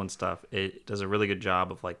in school and stuff, it does a really good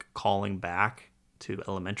job of like calling back to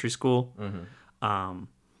elementary school.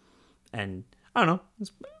 And I don't know,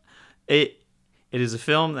 it is a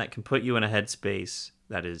film that can put you in a headspace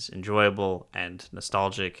that is enjoyable and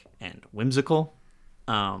nostalgic and whimsical,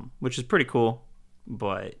 which is pretty cool.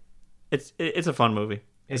 But it's a fun movie.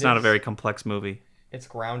 It's not a very complex movie. It's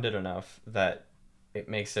grounded enough that it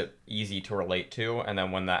makes it easy to relate to, and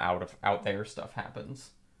then when the out there stuff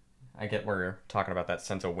happens, I get where you're talking about that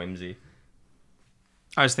sense of whimsy.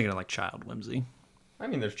 I was thinking of like child whimsy. I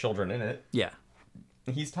mean, there's children in it. Yeah.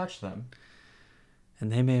 He's touched them.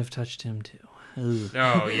 And they may have touched him too. Ooh.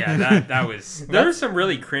 Oh yeah, that was. There were some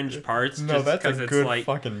really cringe parts. just because it's like,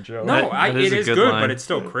 fucking joke. No, That is it a is good good, line. but it's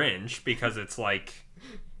still cringe because it's like,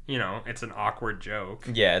 it's an awkward joke.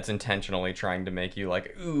 Yeah, it's intentionally trying to make you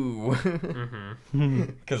like, ooh.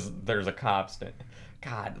 Because there's a cop stand.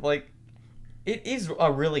 God, like, it is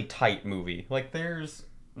a really tight movie. Like, there's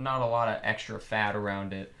not a lot of extra fat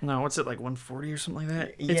around it. No, what's it like 140 or something like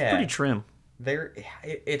that? It's Yeah. pretty trim.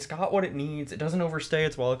 It's got what it needs. It doesn't overstay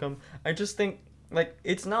its welcome. I just think, like,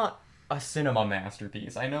 it's not a cinema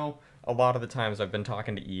masterpiece. I know a lot of the times I've been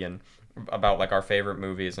talking to Ian, about like our favorite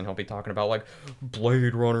movies, and he'll be talking about like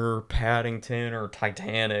Blade Runner, Paddington, or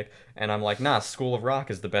Titanic, and I'm like, nah, School of Rock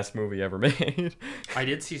is the best movie ever made. I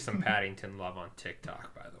did see some Paddington love on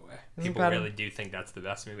TikTok, by the way. Isn't People really do think that's the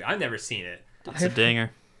best movie. I've never seen it. It's a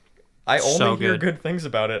dinger. I only So hear good. good things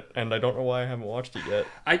about it, and I don't know why I haven't watched it yet.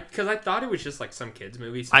 Because I thought it was just like some kids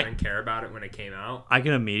movie, so I didn't care about it when it came out. I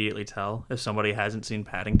can immediately tell if somebody hasn't seen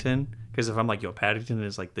Paddington, because if I'm like, yo, Paddington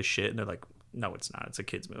is like the shit, and they're like, no, it's not. It's a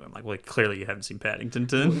kids movie. I'm like, well, clearly you haven't seen Paddington.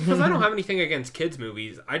 Because I don't have anything against kids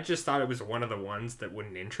movies. I just thought it was one of the ones that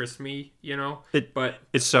wouldn't interest me, you know? But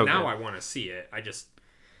It's so now good. I want to see it. I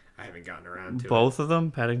haven't gotten around to it. Both of them,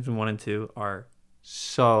 Paddington 1 and 2, are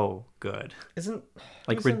so good. Isn't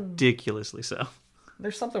Ridiculously so.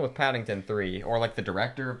 there's something with Paddington 3, or like the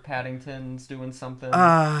director of Paddington's doing something?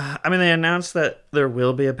 I mean, they announced that there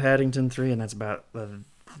will be a Paddington 3, and that's about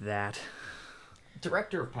that.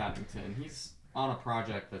 Director of Paddington, he's on a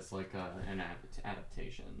project that's like an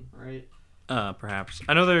adaptation, right? Perhaps.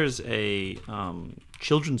 I know there's a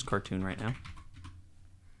children's cartoon right now.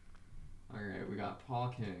 Alright, we got Paul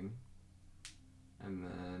King, and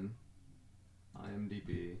then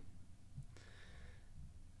IMDb.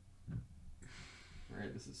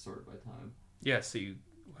 Alright, this is sorted by time. Yeah, so you...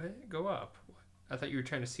 What? Go up. I thought you were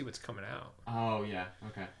trying to see what's coming out. Oh, yeah,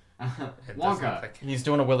 okay. It does look Wonka. like- He's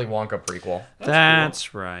doing a Willy Wonka prequel.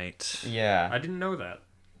 That's right. Yeah. I didn't know that.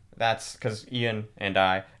 That's because Ian and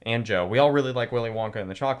I and Joe, we all really like Willy Wonka and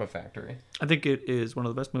the Chocolate Factory. I think it is one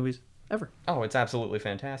of the best movies ever. Oh, it's absolutely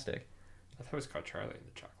fantastic. I thought it was called Charlie and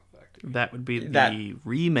the Chocolate Factory. That would be That- the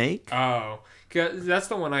remake. Oh, 'cause that's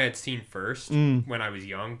the one I had seen first when I was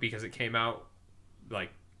young because it came out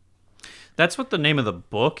like. That's what the name of the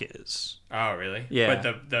book is. Oh, really? Yeah.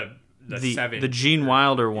 But the Gene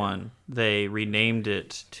Wilder one, they renamed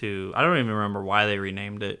it to. I don't even remember why they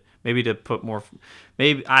renamed it. Maybe to put more.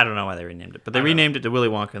 Maybe I don't know why they renamed it, but they I know. renamed it to Willy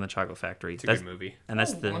Wonka and the Chocolate Factory. It's a good movie. And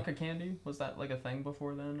that's the Wonka Candy? Was that like a thing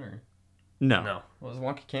before then, or No, was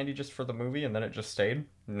Wonka Candy just for the movie and then it just stayed?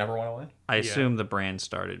 Never went away? I assume the brand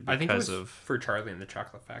started I think it because was of. for Charlie and the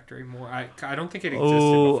Chocolate Factory more. I don't think it existed.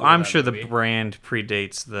 Oh, before I'm that sure movie. the brand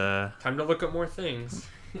predates the. Time to look up more things.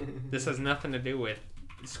 This has nothing to do with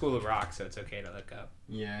School of Rock, so it's okay to look up.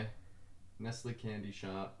 Yeah. Nestle Candy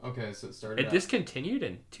Shop. Okay, so it started It discontinued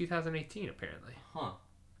in 2018, apparently. Huh.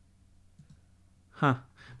 Huh.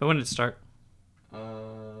 But when did it start?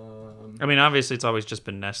 I mean, obviously, it's always just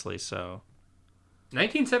been Nestle, so.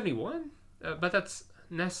 1971? But that's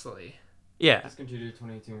Nestle. Yeah. Discontinued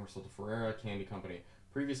 2018 were sold to Ferrera Candy Company.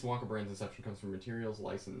 Previous Wonka brand's inception comes from materials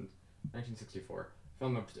licensed 1964.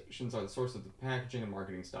 Film adaptations are the source of the packaging and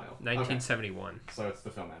marketing style. 1971. Okay. So it's the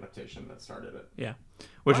film adaptation that started it. Yeah.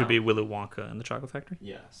 Which Wow. would be Willy Wonka and the Chocolate Factory.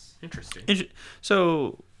 Yes. Interesting.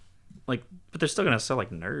 So, like, but they're still going to sell, like,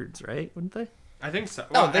 nerds, right? Wouldn't they? I think so.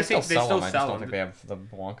 No, Well, they I still think sell them. I just sell don't think them. they have the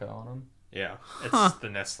Wonka on them. Yeah, it's the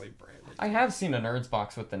Nestle brand. I have seen a Nerds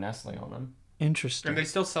box with the Nestle on them. Interesting. And they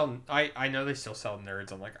still sell. I know they still sell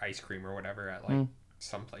Nerds on like ice cream or whatever at like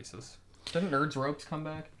some places. Didn't Nerds Ropes come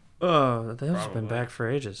back? Oh, they've been Probably. back for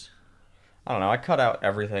ages. I don't know. I cut out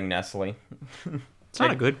everything Nestle. It's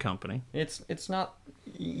not a good company. It's not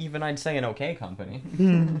even, I'd say, an okay company.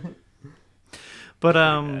 But,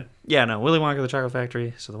 bad. yeah, no, Willy Wonka and the Chocolate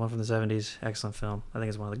Factory, so the one from the 70s, excellent film. I think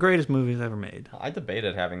it's one of the greatest movies ever made. I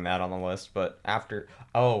debated having that on the list, but after...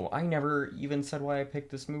 Oh, I never even said why I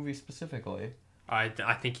picked this movie specifically. I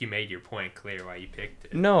think you made your point clear why you picked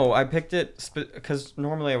it. No, I picked it because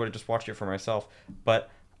normally I would have just watched it for myself,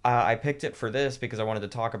 but I picked it for this because I wanted to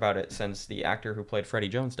talk about it since the actor who played Freddie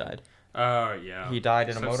Jones died. Oh yeah. He died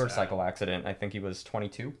in a So motorcycle sad. accident. I think he was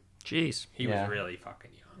 22. Jeez. He Yeah. was really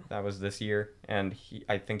fucking young. That was this year, and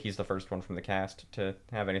I think he's the first one from the cast to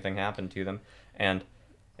have anything happen to them. And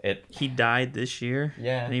it... He died this year?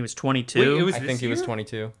 Yeah. And he was 22? Wait, it was I this think he was year?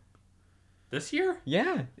 22. This year?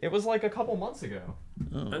 Yeah, it was like a couple months ago.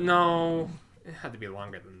 No, it had to be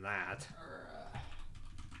longer than that.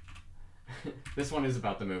 This one is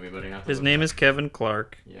about the movie, but His name is Kevin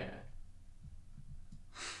Clark. Yeah.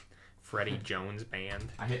 Freddie Jones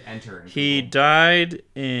Band. I hit enter. And He Google. died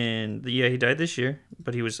he died this year,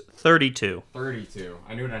 but he was 32. 32.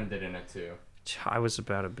 I knew it ended in it too. I was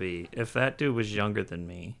about to be. If that dude was younger than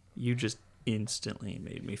me, you just instantly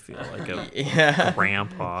made me feel like a Yeah.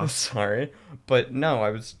 grandpa. Sorry, but no, I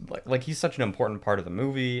was like he's such an important part of the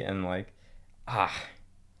movie, and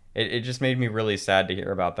it just made me really sad to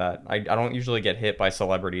hear about that. I don't usually get hit by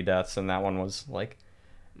celebrity deaths, and that one was like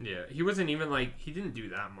Yeah, he wasn't even like he didn't do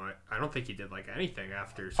that much. I don't think he did like anything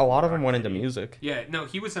after. a lot of School them Rock, went did into he? music. Yeah, no,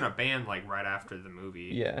 he was in a band like right after the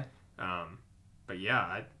movie. Yeah. But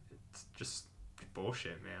yeah, it's just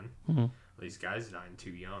bullshit, man. Mm-hmm. These guys dying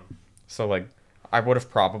too young. So, like, I would have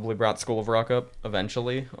probably brought School of Rock up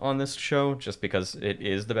eventually on this show, just because it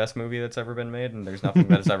is the best movie that's ever been made, and there's nothing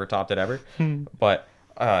that has ever topped it ever. But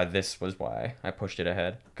this was why I pushed it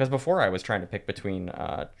ahead. Because before I was trying to pick between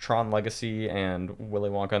Tron Legacy and Willy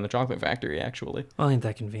Wonka and the Chocolate Factory, actually. Well, ain't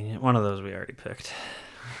that convenient? One of those we already picked.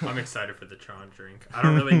 I'm excited for the Tron drink. I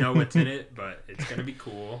don't really know what's in it, but it's gonna be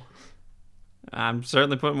cool. I'm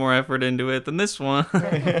certainly putting more effort into it than this one.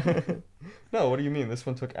 No, what do you mean? This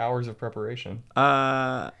one took hours of preparation. You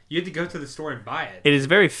had to go to the store and buy it. It is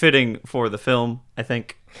very fitting for the film, I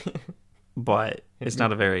think, but it's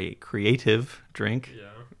not a very creative drink. Yeah.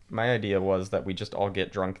 My idea was that we just all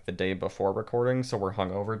get drunk the day before recording, so we're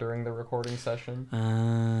hungover during the recording session.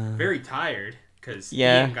 Very tired because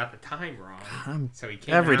Yeah. Ian got the time wrong. So he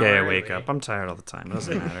came Every an day I hour wake early. up, I'm tired all the time. It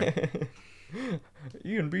doesn't matter.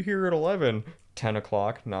 Ian, be here at 11. 10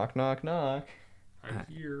 o'clock, knock, knock, knock. I'm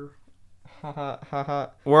here. Ha ha ha ha.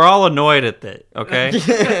 We're all annoyed at that, okay?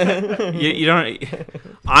 you don't.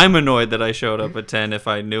 I'm annoyed that I showed up at 10 if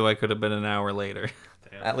I knew I could have been an hour later.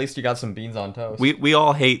 Damn. At least you got some beans on toast. We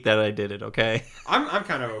all hate that I did it, okay? I'm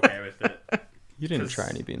kind of okay with it. You didn't 'Cause- try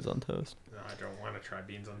any beans on toast. No, I don't want to try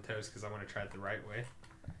beans on toast because I want to try it the right way.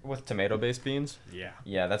 With tomato-based beans? Yeah.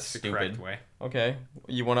 Yeah, that's It's the stupid. correct way. Okay.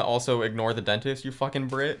 You want to also ignore the dentist, you fucking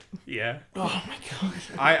Brit? Yeah. Oh my god.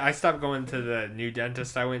 I stopped going to the new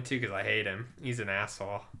dentist I went to because I hate him. He's an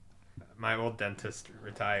asshole. My old dentist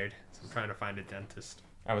retired, so I'm trying to find a dentist.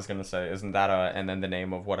 I was gonna say, isn't that and then the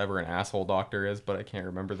name of whatever an asshole doctor is, but I can't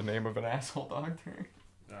remember the name of an asshole doctor.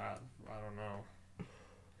 I don't know.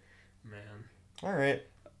 Man. Alright.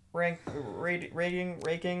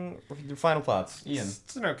 Rating, final thoughts. Ian.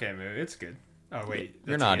 It's an okay movie. It's good. Oh, wait.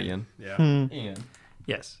 You're that's not Ian. Yeah. Ian.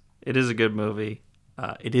 Yes, it is a good movie.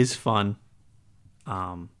 It is fun.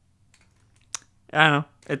 I don't know.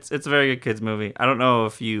 It's a very good kids movie. I don't know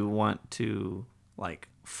if you want to like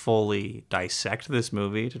fully dissect this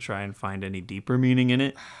movie to try and find any deeper meaning in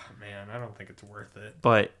it, Man, I don't think it's worth it.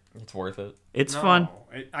 but It's worth it. it's No, fun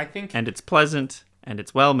I think and it's pleasant and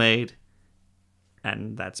it's well made,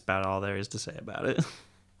 and that's about all there is to say about it.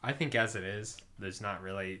 I think as it is, there's not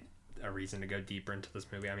really a reason to go deeper into this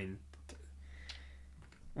movie. I mean,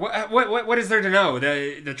 what is there to know?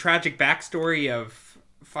 The tragic backstory of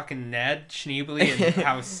fucking Ned Schneebly and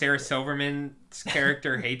how Sarah Silverman's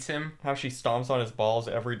character hates him. How she stomps on his balls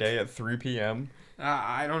every day at 3 p.m.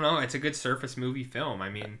 I don't know. It's a good surface movie film. I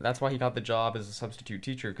mean, That's why he got the job as a substitute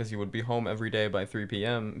teacher, because he would be home every day by 3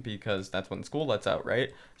 p.m. because that's when school lets out,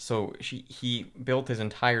 right? So he built his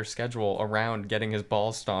entire schedule around getting his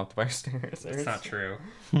balls stomped by Sarah. it's not true.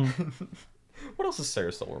 What else is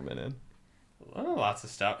Sarah Silverman in? Oh, lots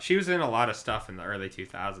of stuff. She was in a lot of stuff in the early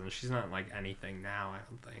 2000s. She's not like anything now, I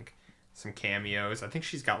don't think. Some cameos. I think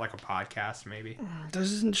she's got like a podcast, maybe.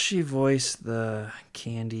 Doesn't she voice the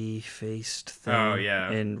candy-faced thing Oh,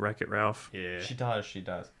 yeah. in Wreck-It Ralph? Yeah. She does.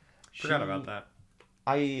 Forgot about that.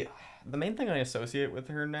 The main thing I associate with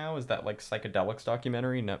her now is that like psychedelics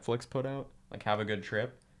documentary Netflix put out, like Have a Good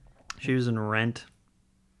Trip. She was in Rent,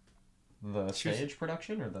 The She was- stage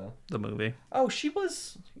production or the movie. Oh, she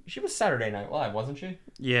was Saturday Night Live, wasn't she?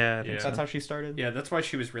 Yeah, I think Yeah. so. That's how she started. Yeah, that's why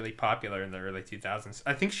she was really popular in the early 2000s.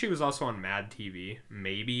 I think she was also on Mad TV,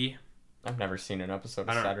 maybe. I've never seen an episode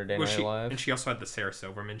I of don't Saturday know. Night Live. And she also had the Sarah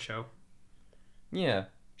Silverman show. Yeah,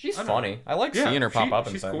 she's I don't know. funny. I like seeing her pop up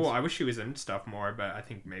in She's things. cool. I wish she was in stuff more, but I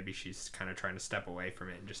think maybe she's kind of trying to step away from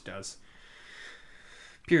it and just does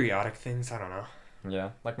periodic things. I don't know. Yeah,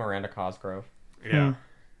 like Miranda Cosgrove. Yeah.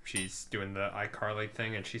 She's doing the iCarly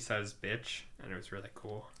thing and she says bitch, and it was really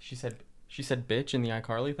cool. She said bitch in the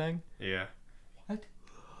iCarly thing. Yeah. What?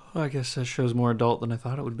 Well, I guess that show's more adult than I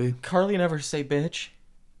thought it would be. Carly never say bitch.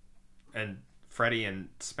 And Freddie and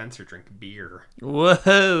Spencer drink beer.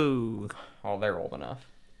 Whoa! Oh, they're old enough.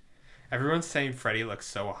 Everyone's saying Freddie looks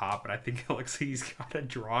so hot, but I think it looks like he's got a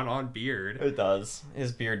drawn-on beard. It does.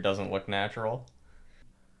 His beard doesn't look natural.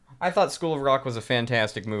 I thought School of Rock was a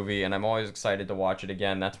fantastic movie, and I'm always excited to watch it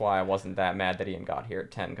again. That's why I wasn't that mad that Ian got here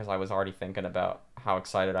at 10, because I was already thinking about how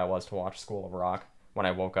excited I was to watch School of Rock when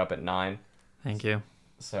I woke up at 9. Thank you.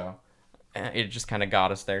 So it just kind of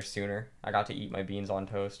got us there sooner. I got to eat my beans on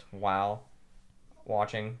toast while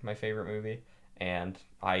watching my favorite movie, and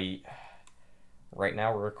right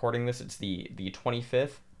now we're recording this. It's the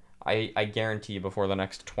 25th. I guarantee before the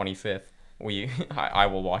next 25th, I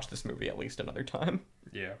will watch this movie at least another time.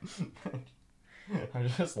 Yeah. I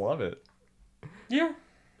just love it. Yeah.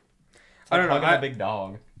 It's I don't know. hugging a big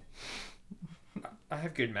dog. I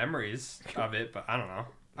have good memories of it, but I don't know.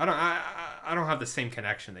 I don't have the same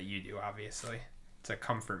connection that you do, obviously. It's a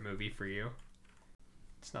comfort movie for you.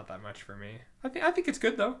 It's not that much for me. I think it's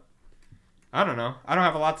good though. I don't know. I don't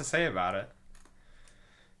have a lot to say about it.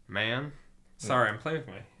 Man, sorry, I'm playing with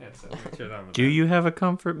my headset. Let me tear down the Do you have a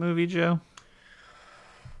comfort movie, Joe?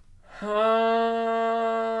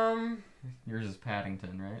 Yours is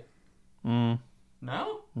Paddington, right? Mm,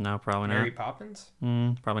 No? no, probably not. Mary Poppins?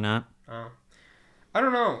 Probably not. Oh, I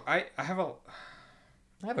don't know. I have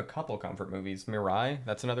I have a couple comfort movies. Mirai,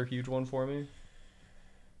 that's another huge one for me.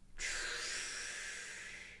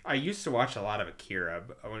 I used to watch a lot of Akira,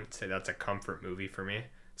 but I wouldn't say that's a comfort movie for me.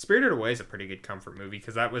 Spirited Away is a pretty good comfort movie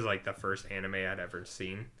because that was like the first anime I'd ever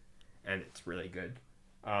seen, and it's really good.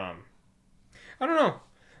 I don't know.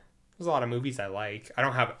 There's a lot of movies I like. I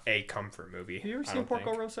don't have a comfort movie. Have you ever I seen don't Porco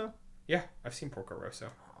think. Rosso? Yeah, I've seen Porco Rosso.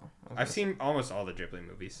 I've seen almost all the Ghibli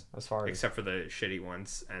movies, As far as except for the shitty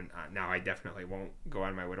ones, and now I definitely won't go out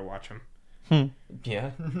of my way to watch them. yeah.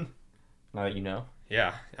 Now that you know,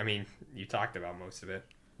 Yeah, I mean, you talked about most of it.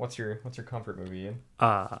 what's your comfort movie, Ian?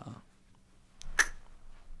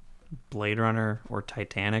 Blade Runner or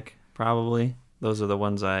Titanic, probably. Those are the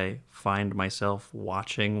ones I find myself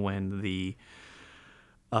watching when the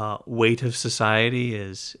weight of society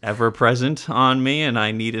is ever present on me and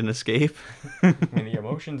I need an escape. When the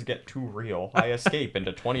emotions get too real, I escape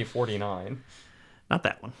into 2049. Not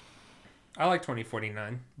that one. I like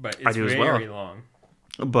 2049, but I it's do as well. very long.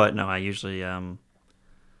 But no, I usually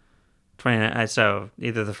 29. So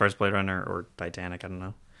either the first Blade Runner or Titanic. I don't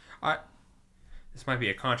know. This might be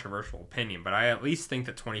a controversial opinion, but I at least think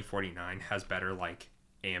that 2049 has better like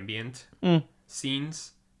ambient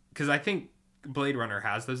scenes, because I think Blade Runner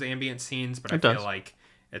has those ambient scenes, but I It feel does. like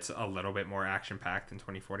it's a little bit more action packed than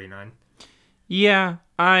 2049. Yeah,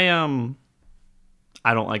 I don't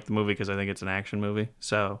like the movie because I think it's an action movie.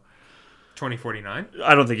 So 2049.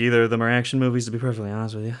 I don't think either of them are action movies, to be perfectly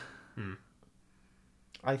honest with you.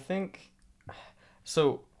 I think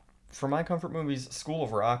so. For my comfort movies, School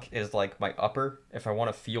of Rock is like my upper. If I want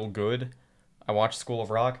to feel good, I watch School of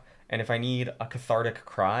Rock, and if I need a cathartic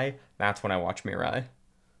cry, that's when I watch Mirai.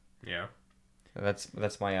 Yeah.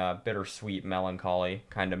 That's my bittersweet melancholy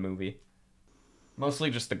kind of movie. Mostly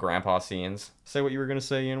just the grandpa scenes. Say what you were gonna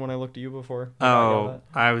say, Ian, when I looked at you before. Oh,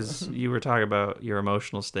 you were talking about your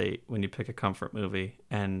emotional state when you pick a comfort movie,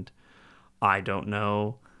 and I don't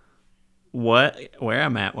know where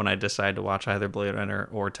I'm at when I decide to watch either Blade Runner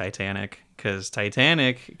or Titanic, because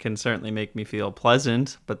Titanic can certainly make me feel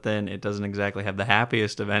pleasant, but then it doesn't exactly have the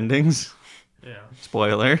happiest of endings. Yeah.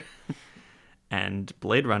 Spoiler. And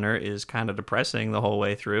Blade Runner is kind of depressing the whole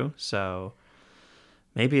way through, so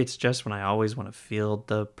maybe it's just when I always want to feel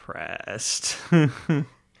depressed. Maybe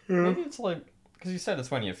it's like, because you said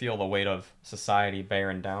it's when you feel the weight of society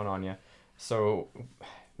bearing down on you. So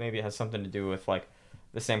maybe it has something to do with like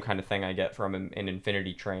the same kind of thing I get from an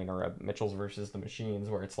Infinity Train or a Mitchell's versus the Machines,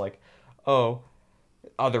 where it's like, oh,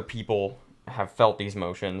 other people have felt these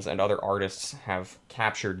emotions and other artists have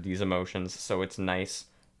captured these emotions, so it's nice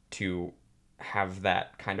to have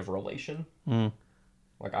that kind of relation.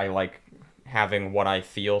 Like, I like having what I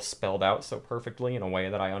feel spelled out so perfectly in a way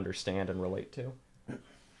that I understand and relate to.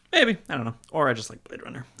 Maybe. I don't know. Or I just like Blade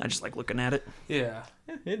Runner. I just like looking at it. Yeah.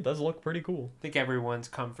 Yeah, it does look pretty cool. I think everyone's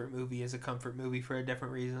comfort movie is a comfort movie for a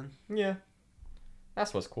different reason. Yeah.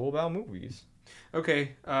 That's what's cool about movies.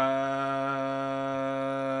 Okay.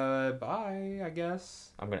 Bye, I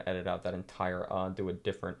guess. I'm gonna edit out that entire do a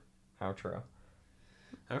different outro.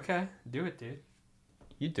 Okay. Do it, dude.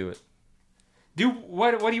 You do it. Do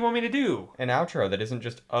what do you want me to do? An outro that isn't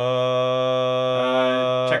just Check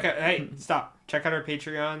out hey, stop. Check out our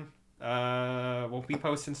Patreon. We'll be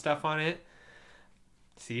posting stuff on it.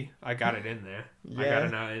 See, I got it in there. I got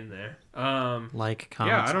it now in there. Like,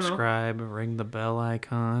 comment, Yeah, I don't know. subscribe, ring the bell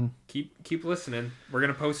icon. Keep listening. We're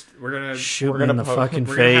gonna post. We're gonna Shoot we're me in gonna the po- fucking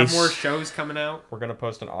we're gonna have face. more shows coming out. We're gonna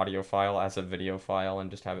post an audio file as a video file and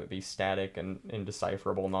just have it be static and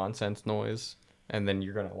indecipherable nonsense noise. And then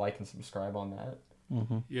you're gonna like and subscribe on that.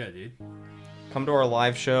 Yeah, dude. Come to our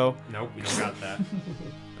live show, Nope, we don't got that.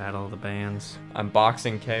 Battle of the Bands.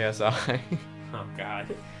 Unboxing KSI. Oh God.